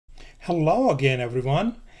Hello again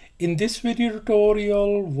everyone. In this video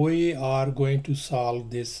tutorial we are going to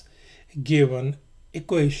solve this given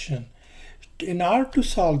equation. In order to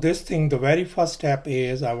solve this thing, the very first step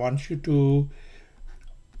is I want you to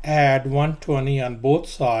add 120 on both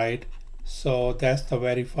sides. So that's the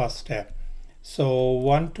very first step. So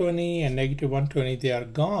 120 and negative 120, they are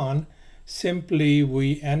gone. Simply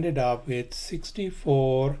we ended up with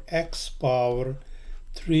 64x power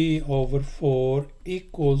 3 over 4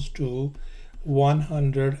 equals to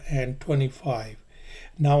 125.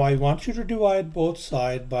 Now I want you to divide both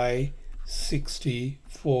sides by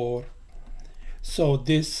 64. So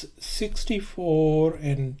this 64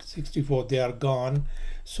 and 64, they are gone.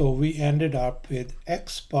 So we ended up with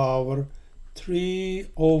x power 3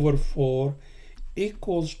 over 4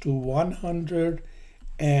 equals to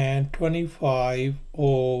 125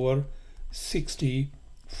 over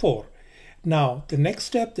 64. Now the next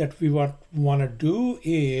step that we want to do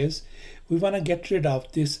is we want to get rid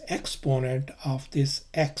of this exponent of this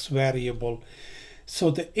x variable. So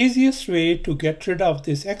the easiest way to get rid of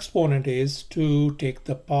this exponent is to take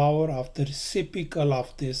the power of the reciprocal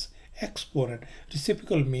of this exponent.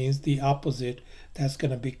 Reciprocal means the opposite. That's going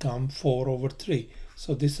to become 4 over 3.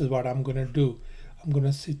 So this is what I'm going to do. I'm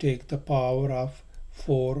going to take the power of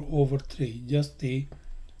 4 over 3, just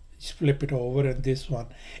flip it over in this one,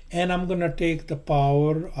 and I'm going to take the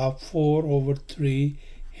power of 4 over 3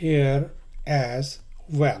 here as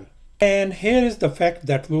well. And here is the fact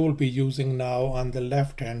that we will be using now on the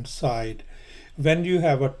left hand side. When you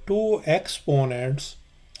have two exponents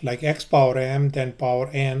like x power m then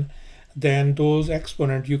power n, then those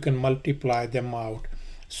exponents you can multiply them out.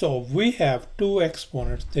 So we have two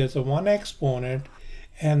exponents. There's a one exponent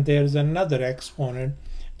and there's another exponent.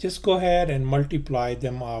 Just go ahead and multiply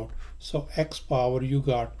them out. So x power, you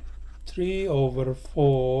got 3 over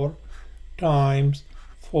 4 times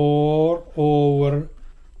 4 over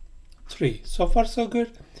 3. So far so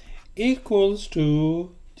good. Equals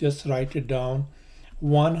to, just write it down,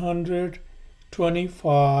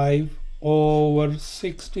 125 over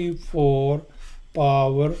 64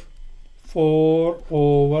 power 4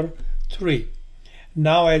 over 3.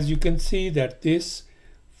 Now as you can see that this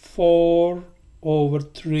 4 over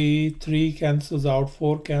 3 cancels out,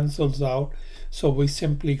 4 cancels out, so we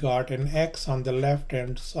simply got an x on the left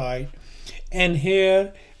hand side. And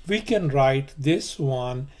here we can write this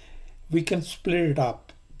one, we can split it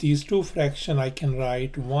up, these two fractions. I can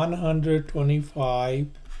write 125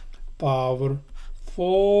 power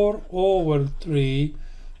 4 over 3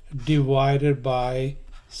 divided by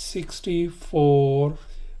 64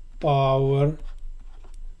 power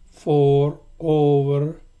 4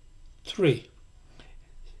 over 3.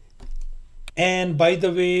 And by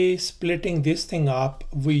the way, splitting this thing up,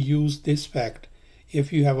 we use this fact.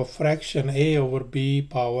 If you have a fraction a over b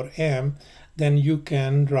power m, then you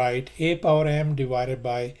can write a power m divided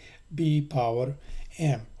by b power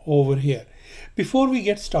m over here. Before we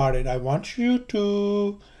get started, I want you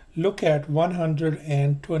to look at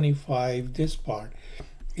 125, this part.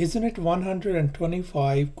 Isn't it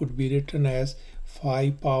 125 could be written as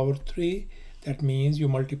 5 power 3? That means you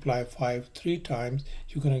multiply 5 3 times,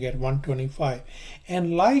 you're going to get 125.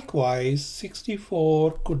 And likewise,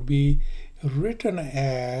 64 could be written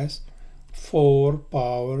as 4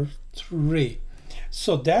 power 3.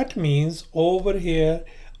 So that means over here,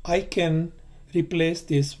 I can replace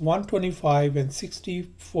this 125 and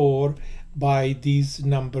 64 by these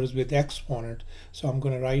numbers with exponent. So I'm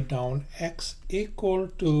going to write down x equal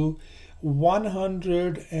to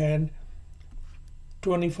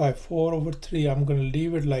 125, 4 over 3. I'm going to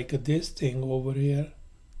leave it like this thing over here,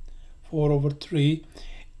 4 over 3.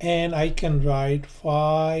 And I can write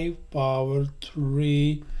 5 power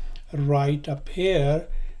 3 right up here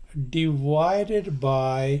divided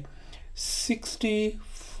by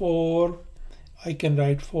 64. I can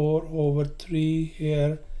write 4 over 3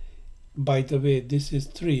 here. By the way, this is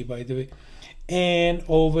 3, by the way. And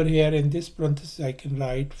over here in this parenthesis, I can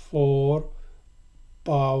write 4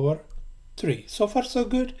 power 3. So far so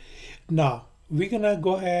good. Now we're gonna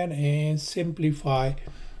go ahead and simplify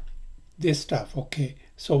this stuff. Okay,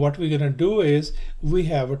 so what we're gonna do is we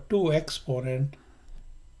have a two exponent.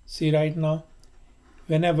 See right now,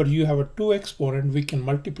 whenever you have a two exponent, we can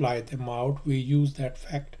multiply them out. We use that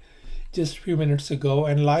fact just a few minutes ago,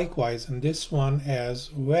 and likewise in this one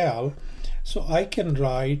as well. So I can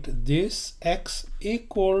write this x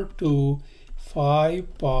equal to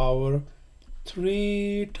 5 power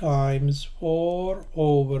 3 times 4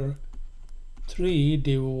 over 3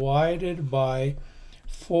 divided by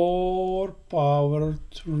 4 power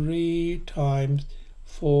 3 times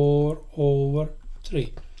 4 over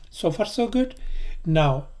 3. So far so good.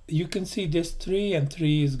 Now you can see this 3 and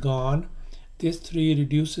 3 is gone. This 3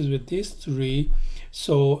 reduces with this 3.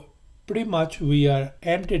 So pretty much we are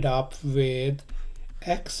ended up with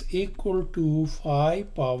x equal to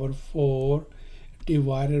 5 power 4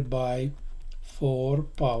 divided by 4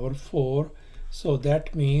 power 4. So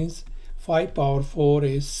that means 5 power 4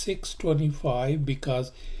 is 625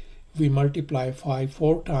 because we multiply 5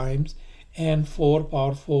 4 times, and 4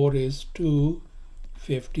 power 4 is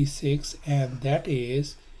 256, and that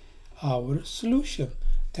is our solution.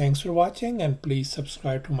 Thanks for watching, and please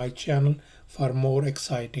subscribe to my channel for more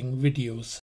exciting videos.